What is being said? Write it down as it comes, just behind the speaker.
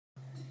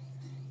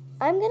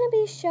I'm gonna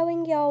be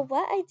showing y'all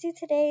what I do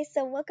today,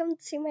 so welcome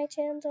to my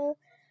channel,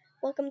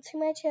 welcome to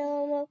my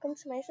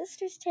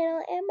sister's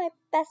channel, and my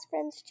best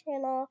friend's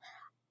channel.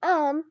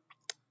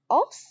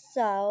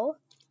 Also,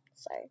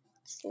 sorry,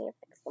 just need to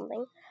fix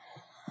something.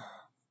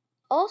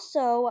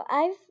 Also,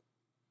 I've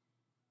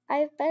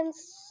been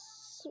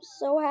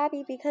so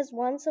happy because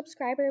one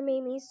subscriber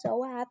made me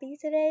so happy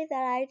today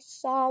that I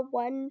saw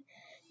one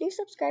new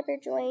subscriber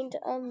joined,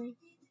 and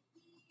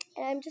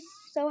I'm just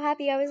so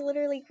happy. I was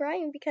literally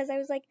crying because I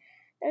was like,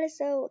 that is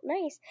so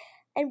nice.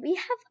 And we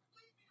have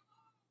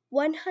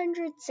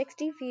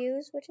 160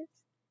 views, which is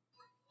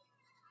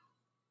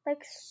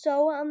like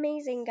so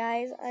amazing,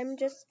 guys.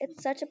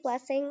 It's such a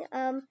blessing.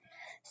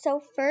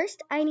 So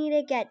first I need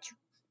to get,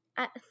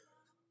 I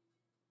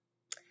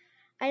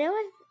know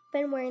I've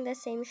been wearing the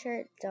same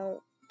shirt.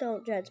 Don't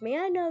judge me.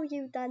 I know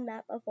you've done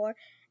that before.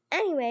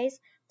 Anyways,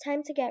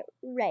 time to get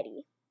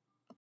ready.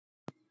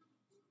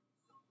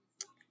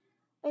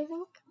 I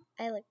think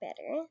I look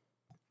better.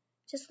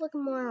 Just look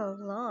more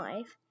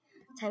alive.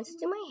 Time to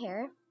do my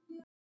hair.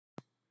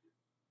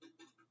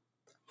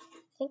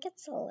 I think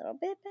it's a little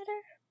bit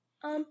better.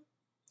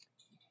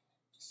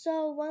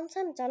 So once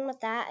I'm done with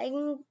that,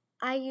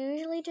 I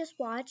usually just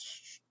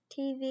watch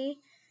TV,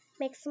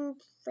 make some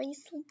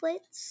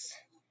bracelets,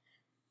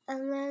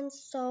 and then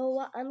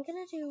so I'm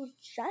gonna do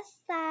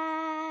just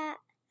that.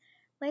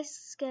 My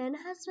skin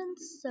has been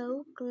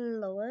so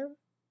glowing.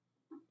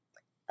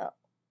 Oh,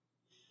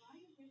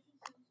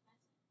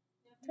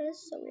 that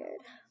is so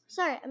weird.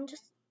 Sorry,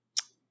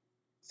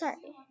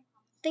 sorry.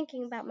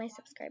 Thinking about my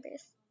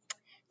subscribers.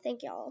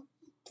 Thank y'all.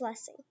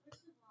 Blessing.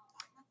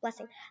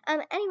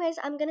 Anyways,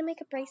 I'm gonna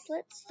make a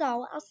bracelet,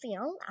 so I'll see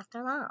y'all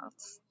after that.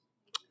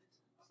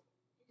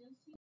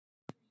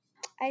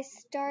 I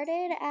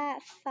started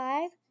at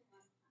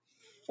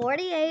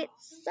 5:48,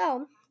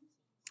 so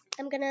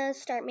I'm gonna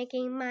start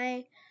making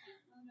my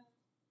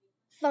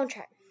phone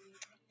charm.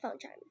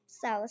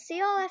 So I'll see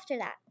y'all after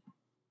that.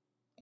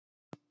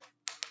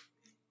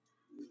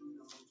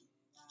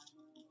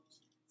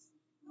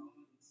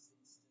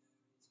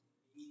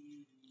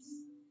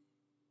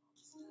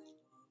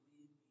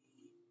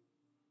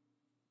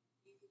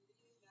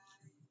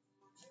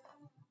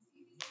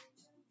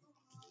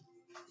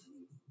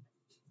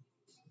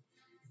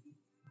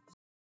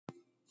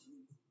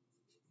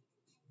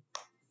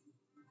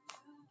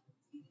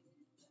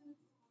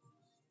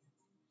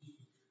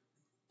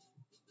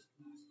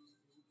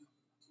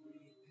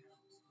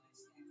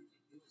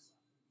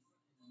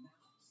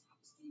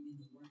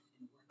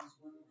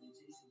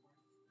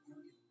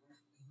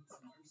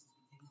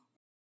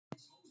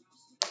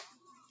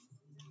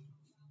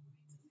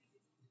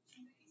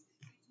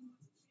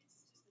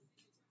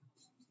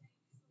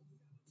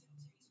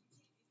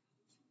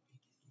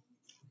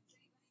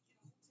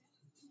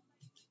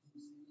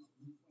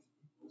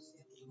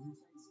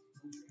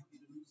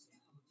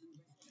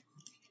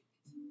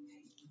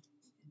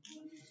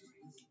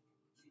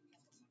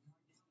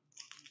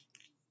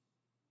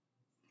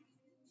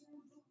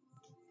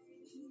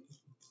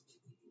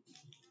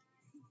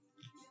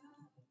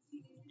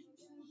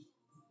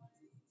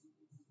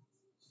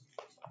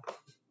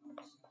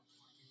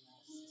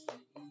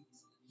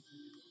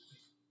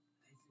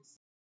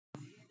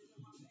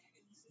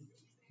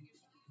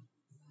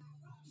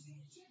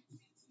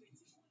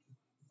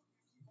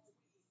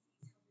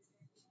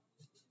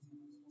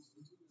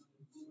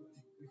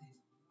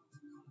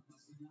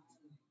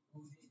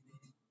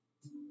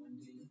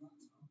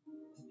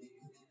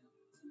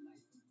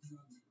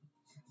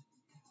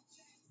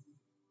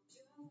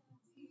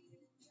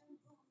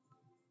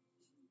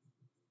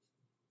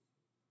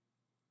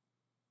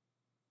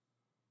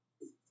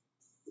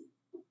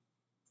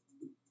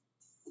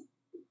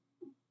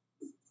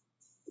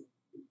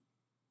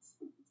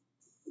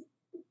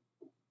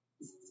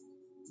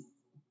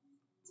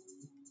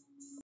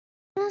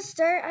 I'm gonna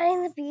start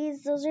eyeing the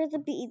beads. Those are the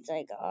beads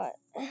I got.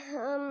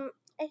 I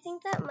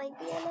think that might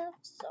be enough,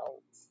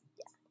 so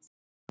yeah.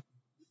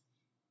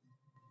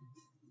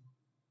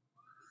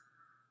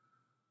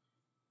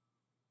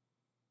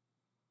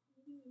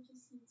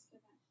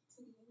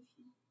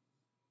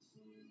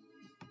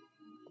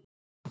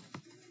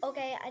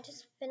 Okay, I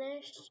just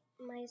finished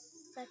my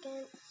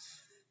second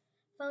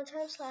phone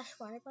charm /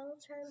 water bottle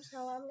charm,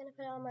 so I'm gonna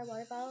put it on my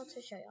water bottle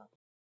to show y'all.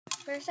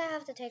 First, I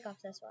have to take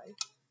off this one.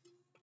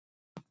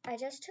 I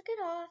just took it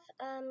off.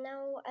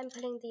 Now I'm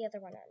putting the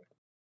other one on.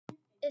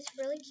 It's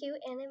really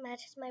cute and it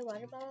matches my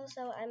water bottle,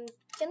 so I'm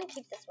gonna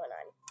keep this one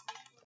on.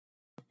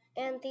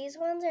 And these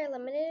ones are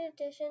limited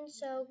edition,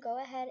 so go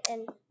ahead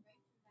and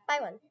buy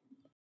one.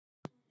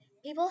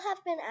 People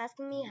have been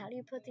asking me how do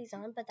you put these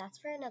on, but that's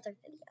for another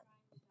video.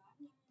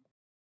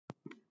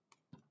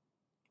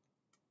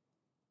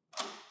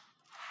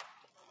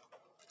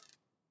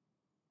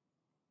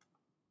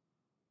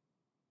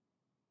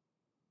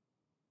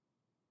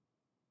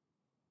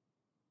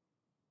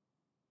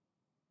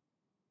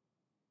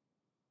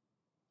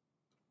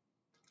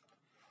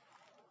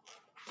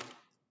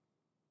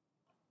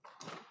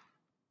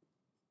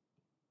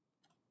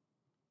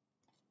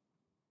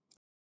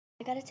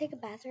 I gotta take a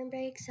bathroom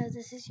break, so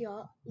this is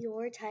your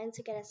time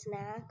to get a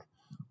snack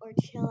or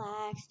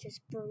chillax,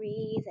 just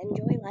breathe,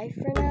 enjoy life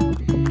for now.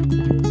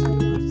 So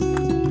y'all just get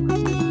to watch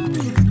some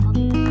videos. I'll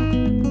be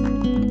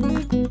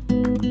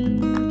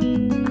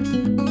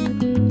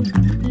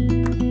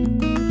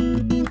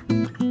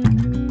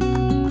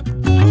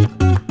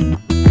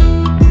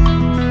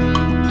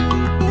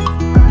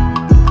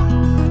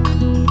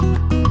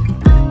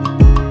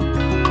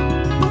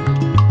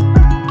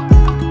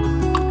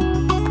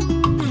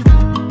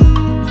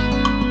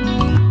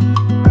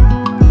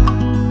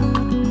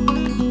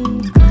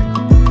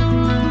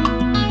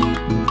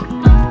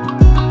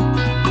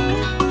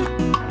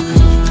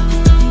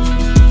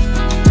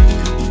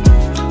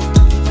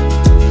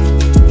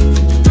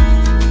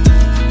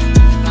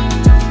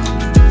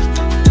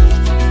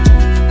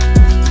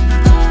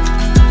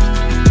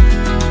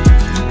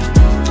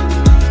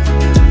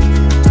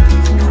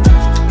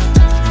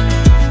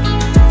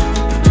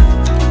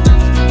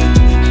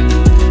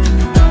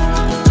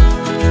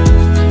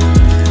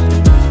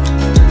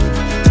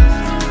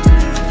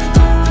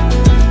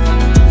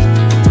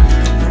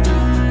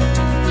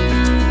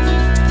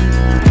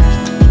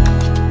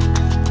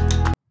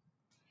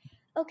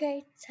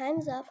Okay,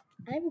 time's up.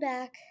 I'm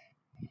back.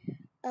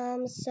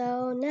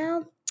 So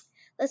now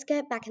let's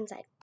get back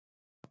inside.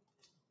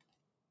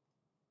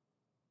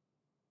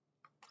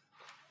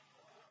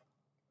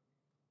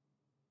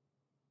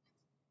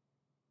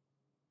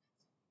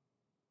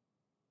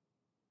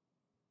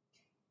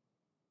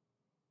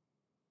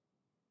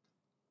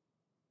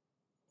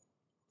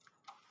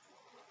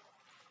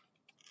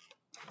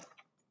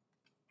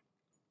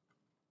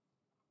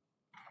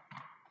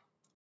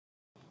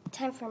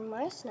 Time for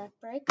my snack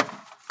break.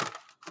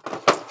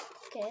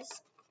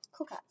 Cookies.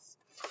 Cookies.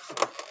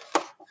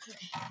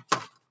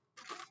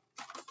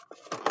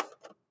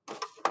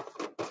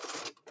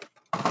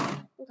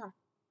 Okay.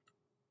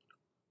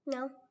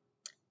 Now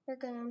we're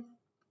gonna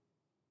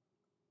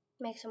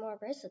make some more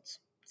bracelets.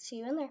 See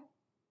you in there.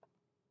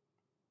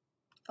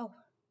 Oh,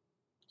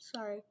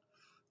 sorry.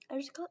 I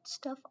just got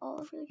stuff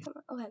all over the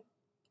camera. Okay.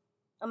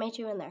 I'll meet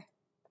you in there.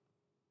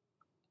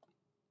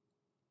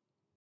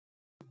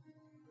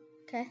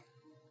 Okay.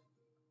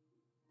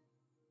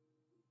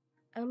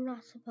 I'm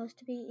not supposed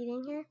to be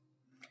eating here.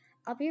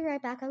 I'll be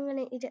right back. I'm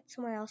gonna eat it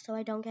somewhere else so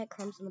I don't get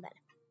crumbs in the bed.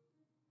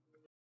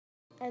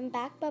 I'm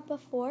back, but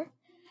before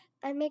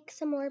I make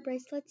some more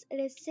bracelets, it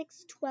is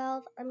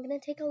 6:12. I'm gonna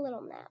take a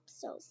little nap,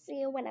 so see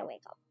you when I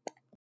wake up.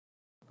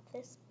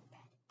 This bed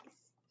is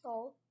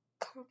so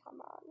comfy,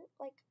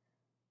 like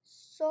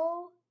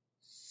so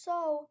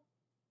comfy.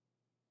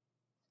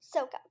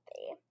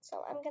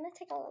 So I'm gonna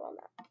take a little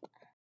nap.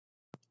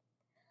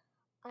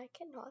 I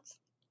cannot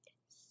sleep.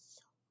 It's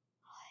so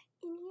hot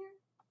in here.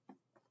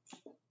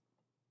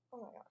 Oh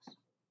my gosh.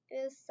 It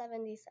is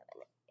 77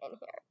 in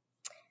here.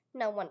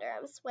 No wonder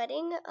I'm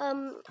sweating.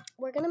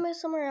 We're gonna move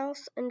somewhere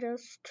else and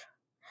just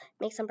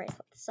make some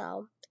bracelets.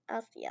 So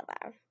I'll see you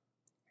there.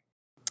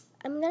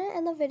 I'm gonna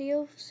end the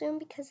video soon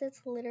because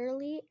it's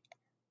literally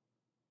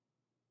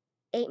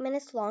 8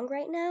 minutes long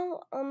right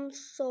now.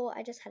 So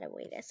I just had to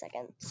wait a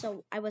second.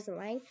 So I wasn't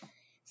lying.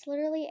 It's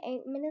literally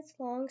 8 minutes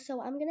long, so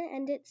I'm gonna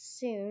end it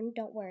soon.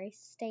 Don't worry,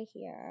 stay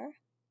here.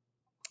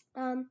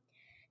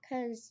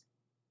 Cause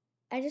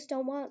I just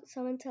don't want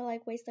someone to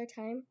like waste their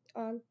time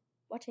on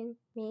watching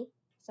me.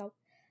 So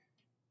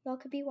y'all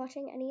could be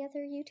watching any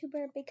other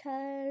YouTuber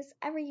because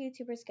every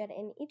YouTuber is good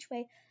in each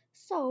way.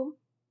 So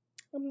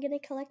I'm gonna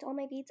collect all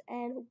my beads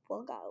and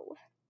we'll go.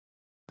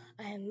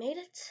 I made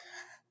it.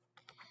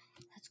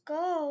 Let's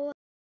go.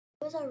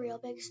 It was a real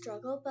big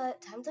struggle,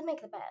 but time to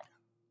make the bed.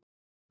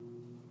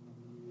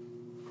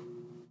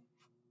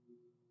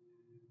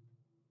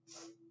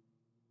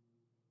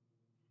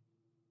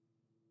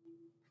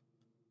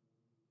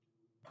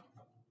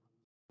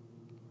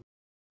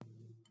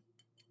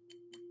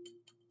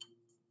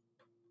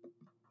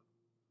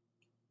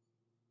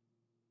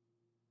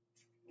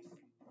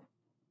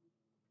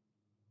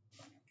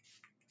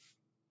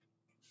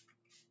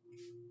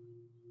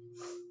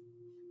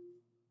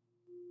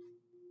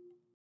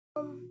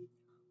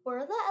 Where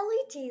are the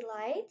LED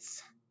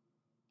lights?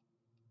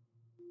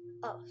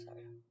 Oh,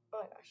 sorry.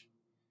 Oh my gosh.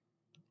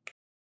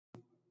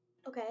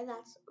 Okay,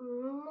 that's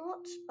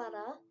much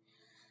better.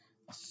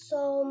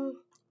 So,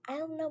 I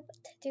don't know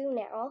what to do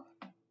now.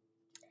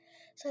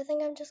 So I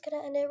think I'm just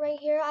gonna end it right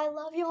here. I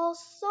love you all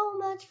so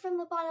much from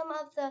the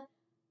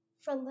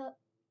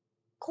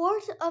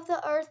core of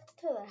the earth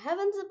to the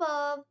heavens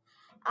above.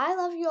 I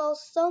love you all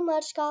so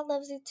much. God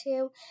loves you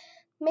too.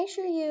 Make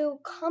sure you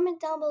comment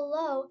down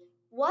below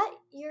what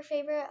your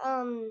favorite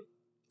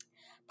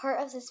part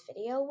of this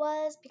video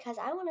was, because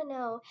I want to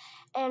know,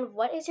 and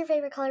what is your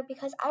favorite color,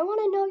 because I want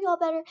to know y'all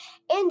better,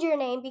 and your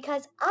name,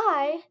 because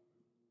I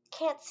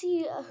can't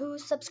see who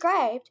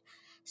subscribed.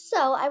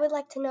 So I would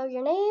like to know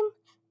your name,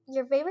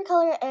 your favorite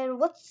color, and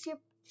what's your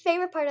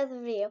favorite part of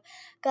the video.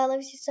 God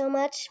loves you so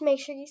much.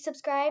 Make sure you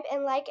subscribe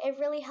and like. It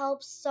really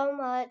helps so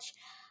much.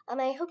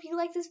 I hope you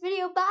like this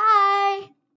video. Bye!